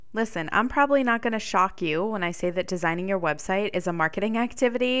Listen, I'm probably not going to shock you when I say that designing your website is a marketing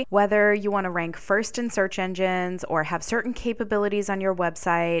activity. Whether you want to rank first in search engines or have certain capabilities on your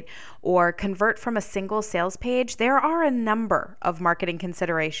website or convert from a single sales page, there are a number of marketing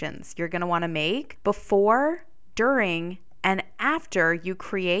considerations you're going to want to make before, during, and after you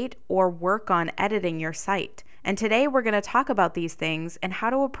create or work on editing your site. And today we're going to talk about these things and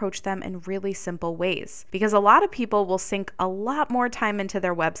how to approach them in really simple ways. Because a lot of people will sink a lot more time into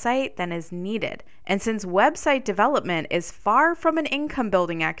their website than is needed. And since website development is far from an income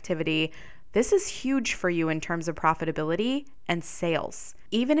building activity, this is huge for you in terms of profitability and sales.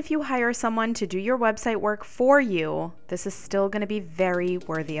 Even if you hire someone to do your website work for you, this is still going to be very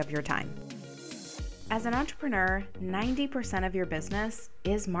worthy of your time. As an entrepreneur, 90% of your business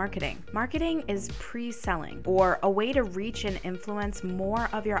is marketing. Marketing is pre-selling, or a way to reach and influence more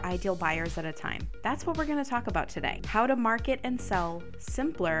of your ideal buyers at a time. That's what we're going to talk about today. How to market and sell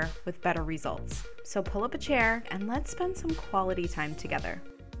simpler with better results. So pull up a chair and let's spend some quality time together.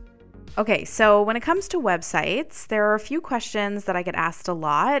 Okay, so when it comes to websites, there are a few questions that I get asked a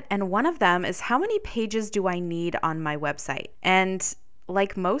lot, and one of them is, how many pages do I need on my website? And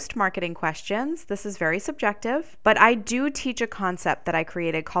like most marketing questions, this is very subjective, but I do teach a concept that I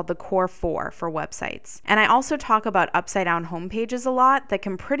created called the Core 4 for websites. And I also talk about upside down homepages a lot that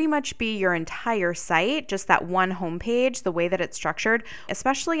can pretty much be your entire site, just that one homepage, the way that it's structured,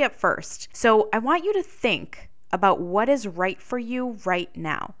 especially at first. So I want you to think about what is right for you right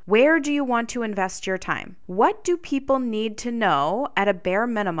now. Where do you want to invest your time? What do people need to know at a bare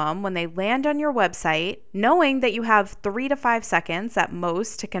minimum when they land on your website, knowing that you have 3 to 5 seconds at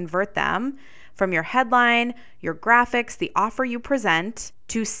most to convert them from your headline, your graphics, the offer you present,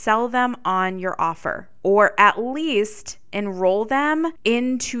 to sell them on your offer, or at least enroll them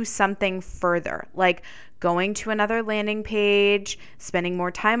into something further, like going to another landing page, spending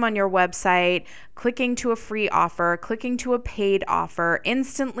more time on your website, clicking to a free offer, clicking to a paid offer,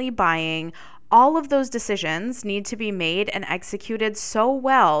 instantly buying. All of those decisions need to be made and executed so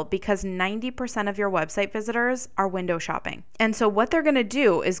well because 90% of your website visitors are window shopping. And so what they're going to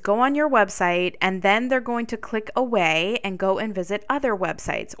do is go on your website and then they're going to click away and go and visit other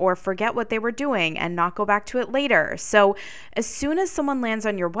websites or forget what they were doing and not go back to it later. So as soon as someone lands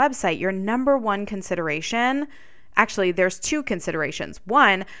on your website, your number one consideration, actually, there's 2 considerations.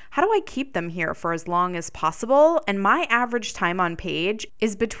 One, how do I keep them here for as long as possible? And my average time on page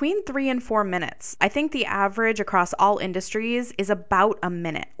is between 3 and 4 minutes. I think the average across all industries is about a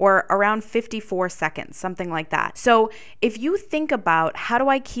minute or around 54 seconds, something like that. So if you think about how do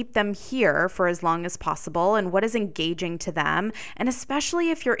I keep them here for as long as possible and what is engaging to them, and especially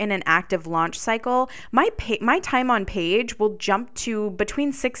if you're in an active launch cycle, my time on page will jump to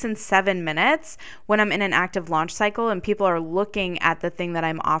between 6 and 7 minutes when I'm in an active launch cycle and people are looking at the thing that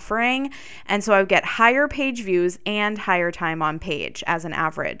I'm offering. And so I get higher page views and higher time on page as an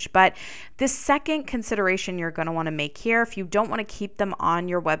average. But the second consideration you're going to want to make here, if you don't want to keep them on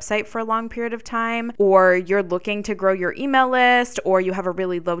your website for a long period of time, or you're looking to grow your email list, or you have a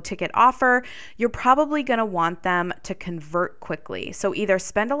really low ticket offer, you're probably going to want them to convert quickly. So either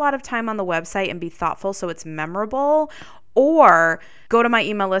spend a lot of time on the website and be thoughtful so it's memorable, or go to my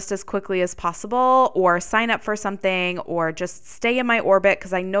email list as quickly as possible, or sign up for something, or just stay in my orbit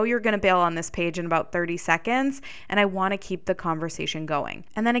because I know you're going to bail on this page in about 30 seconds and I want to keep the conversation going.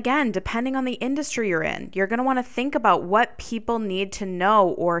 And then again, depending on the industry you're in, you're going to want to think about what people need to know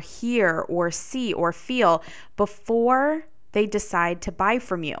or hear or see or feel before they decide to buy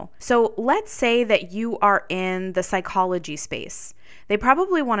from you. So let's say that you are in the psychology space. They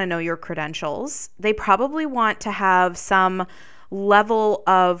probably want to know your credentials. They probably want to have some level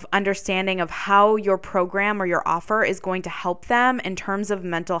of understanding of how your program or your offer is going to help them in terms of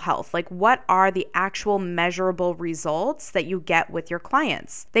mental health. Like, what are the actual measurable results that you get with your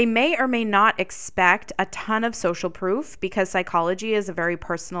clients? They may or may not expect a ton of social proof because psychology is a very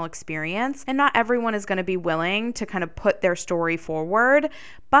personal experience and not everyone is going to be willing to kind of put their story forward,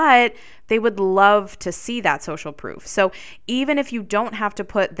 but they would love to see that social proof. So even if you don't have to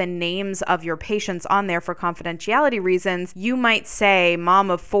put the names of your patients on there for confidentiality reasons, you might say mom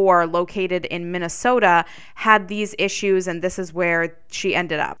of 4 located in Minnesota had these issues and this is where she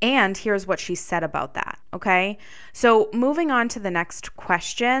ended up. And here's what she said about that. Okay. So moving on to the next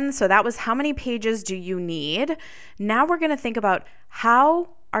question. So that was, how many pages do you need? Now we're going to think about, how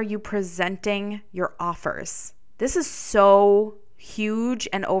are you presenting your offers? This is so huge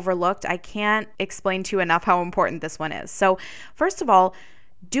and overlooked. I can't explain to you enough how important this one is. So first of all,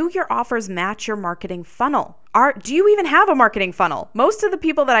 do your offers match your marketing funnel? Do you even have a marketing funnel? Most of the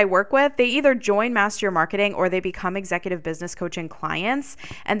people that I work with, they either join Master Your Marketing or they become executive business coaching clients,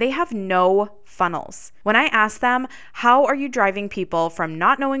 and they have no funnels. When I ask them, how are you driving people from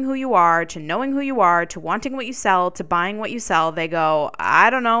not knowing who you are to knowing who you are to wanting what you sell to buying what you sell, they go, I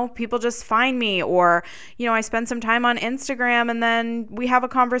don't know, people just find me, or, I spend some time on Instagram and then we have a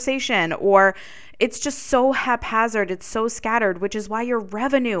conversation, or it's just so haphazard, it's so scattered, which is why your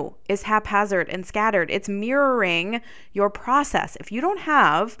revenue is haphazard and scattered. It's mirroring your process. If you don't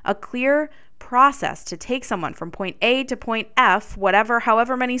have a clear process to take someone from point A to point F,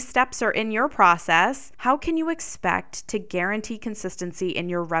 however many steps are in your process, how can you expect to guarantee consistency in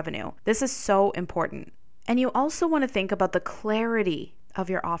your revenue? This is so important. And you also want to think about the clarity of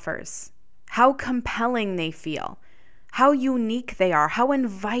your offers, how compelling they feel, how unique they are, how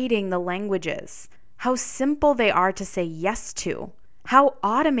inviting the language is, how simple they are to say yes to, how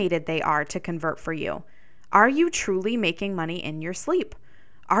automated they are to convert for you. Are you truly making money in your sleep?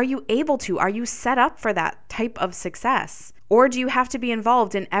 Are you able to? Are you set up for that type of success? Or do you have to be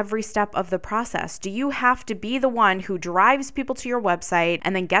involved in every step of the process? Do you have to be the one who drives people to your website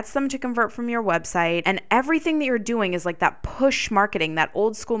and then gets them to convert from your website? And everything that you're doing is like that push marketing, that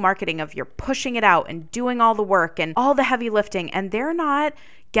old school marketing of you're pushing it out and doing all the work and all the heavy lifting. And they're not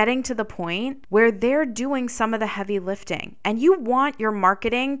getting to the point where they're doing some of the heavy lifting. And you want your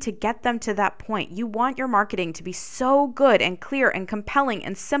marketing to get them to that point. You want your marketing to be so good and clear and compelling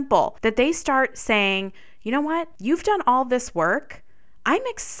and simple that they start saying, you know what? You've done all this work. I'm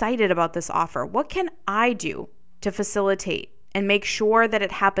excited about this offer. What can I do to facilitate and make sure that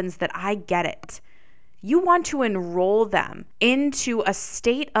it happens, that I get it? You want to enroll them into a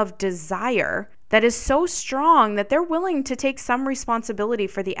state of desire that is so strong that they're willing to take some responsibility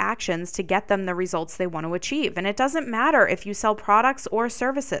for the actions to get them the results they want to achieve. And it doesn't matter if you sell products or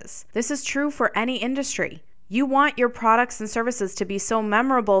services. This is true for any industry. You want your products and services to be so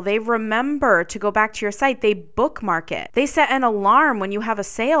memorable, they remember to go back to your site. They bookmark it. They set an alarm when you have a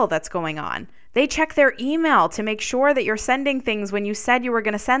sale that's going on. They check their email to make sure that you're sending things when you said you were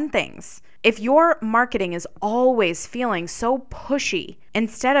going to send things. If your marketing is always feeling so pushy,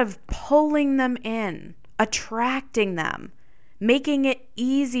 instead of pulling them in, attracting them, making it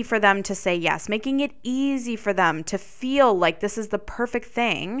easy for them to say yes, making it easy for them to feel like this is the perfect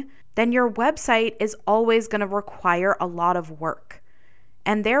thing, then your website is always going to require a lot of work.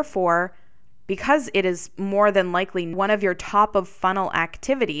 And therefore, because it is more than likely one of your top of funnel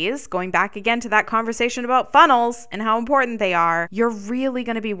activities, going back again to that conversation about funnels and how important they are, you're really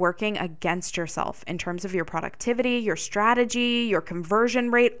going to be working against yourself in terms of your productivity, your strategy, your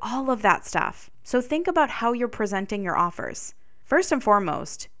conversion rate, all of that stuff. So think about how you're presenting your offers. First and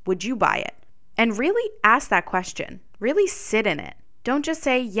foremost, would you buy it? And really ask that question. Really sit in it. Don't just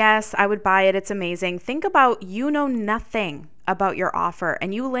say, yes, I would buy it, it's amazing. Think about you know nothing about your offer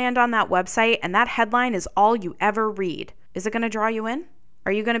and you land on that website and that headline is all you ever read. Is it going to draw you in?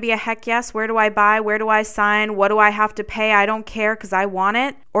 Are you going to be a heck yes? Where do I buy? Where do I sign? What do I have to pay? I don't care because I want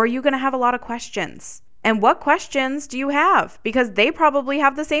it. Or are you going to have a lot of questions? And what questions do you have? Because they probably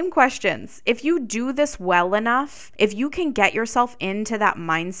have the same questions. If you do this well enough, if you can get yourself into that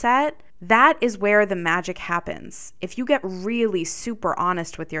mindset, that is where the magic happens. If you get really super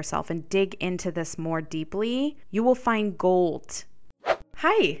honest with yourself and dig into this more deeply, you will find gold.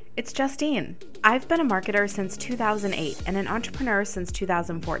 Hi, it's Justine. I've been a marketer since 2008 and an entrepreneur since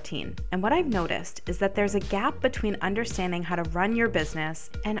 2014. And what I've noticed is that there's a gap between understanding how to run your business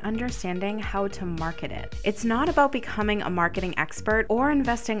and understanding how to market it. It's not about becoming a marketing expert or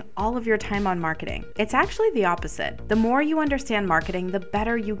investing all of your time on marketing. It's actually the opposite. The more you understand marketing, the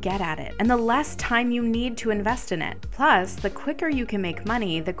better you get at it and the less time you need to invest in it. Plus, the quicker you can make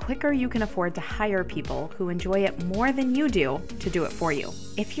money, the quicker you can afford to hire people who enjoy it more than you do to do it for you.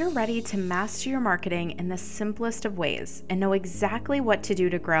 If you're ready to master your marketing in the simplest of ways and know exactly what to do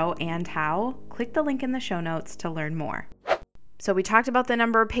to grow and how, click the link in the show notes to learn more. So we talked about the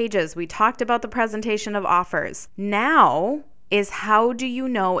number of pages. We talked about the presentation of offers. Now is how do you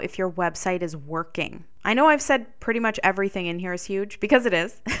know if your website is working? I know I've said pretty much everything in here is huge because it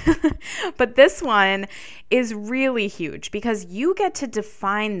is, but this one is really huge because you get to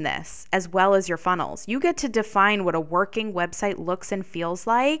define this as well as your funnels. You get to define what a working website looks and feels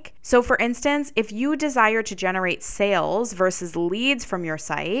like. So for instance, if you desire to generate sales versus leads from your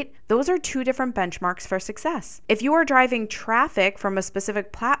site, those are two different benchmarks for success. If you are driving traffic from a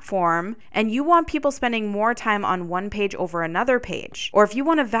specific platform and you want people spending more time on one page over another page, or if you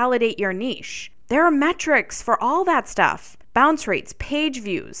want to validate your niche, there are metrics for all that stuff. Bounce rates, page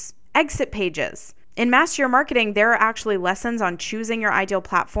views, exit pages. In Master Your Marketing, there are actually lessons on choosing your ideal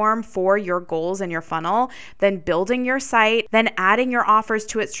platform for your goals and your funnel, then building your site, then adding your offers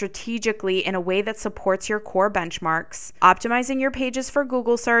to it strategically in a way that supports your core benchmarks, optimizing your pages for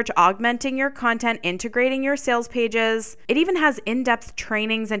Google search, augmenting your content, integrating your sales pages. It even has in-depth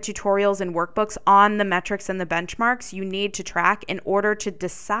trainings and tutorials and workbooks on the metrics and the benchmarks you need to track in order to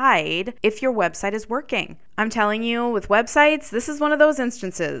decide if your website is working. I'm telling you, with websites, this is one of those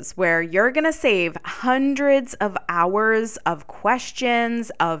instances where you're going to save hundreds of hours of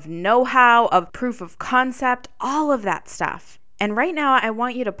questions, of know-how, of proof of concept, all of that stuff. And right now, I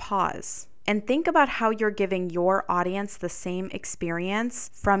want you to pause and think about how you're giving your audience the same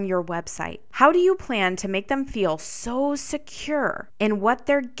experience from your website. How do you plan to make them feel so secure in what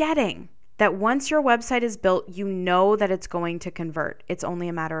they're getting that once your website is built, you know that it's going to convert? It's only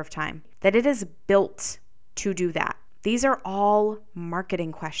a matter of time. That it is built to do that. These are all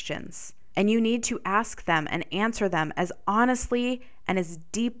marketing questions, and you need to ask them and answer them as honestly and as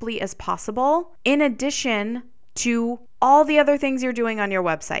deeply as possible, in addition to all the other things you're doing on your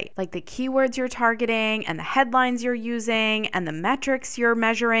website, like the keywords you're targeting and the headlines you're using and the metrics you're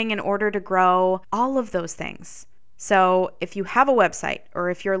measuring in order to grow, all of those things. So if you have a website, or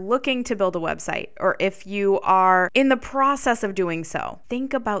if you're looking to build a website, or if you are in the process of doing so,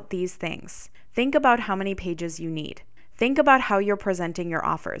 think about these things. Think about how many pages you need. Think about how you're presenting your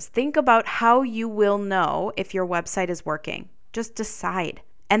offers. Think about how you will know if your website is working. Just decide.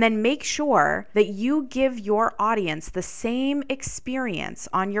 And then make sure that you give your audience the same experience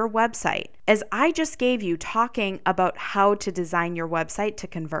on your website as I just gave you talking about how to design your website to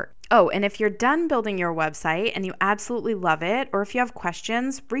convert. Oh, and if you're done building your website and you absolutely love it, or if you have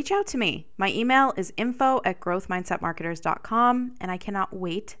questions, reach out to me. My email is info@growthmindsetmarketers.com, and I cannot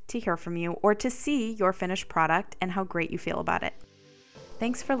wait to hear from you or to see your finished product and how great you feel about it.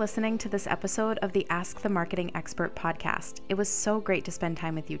 Thanks for listening to this episode of the Ask the Marketing Expert podcast. It was so great to spend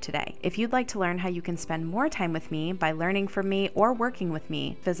time with you today. If you'd like to learn how you can spend more time with me by learning from me or working with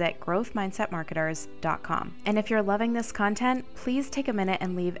me, visit growthmindsetmarketers.com. And if you're loving this content, please take a minute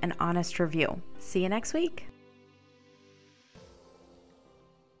and leave an honest review. See you next week.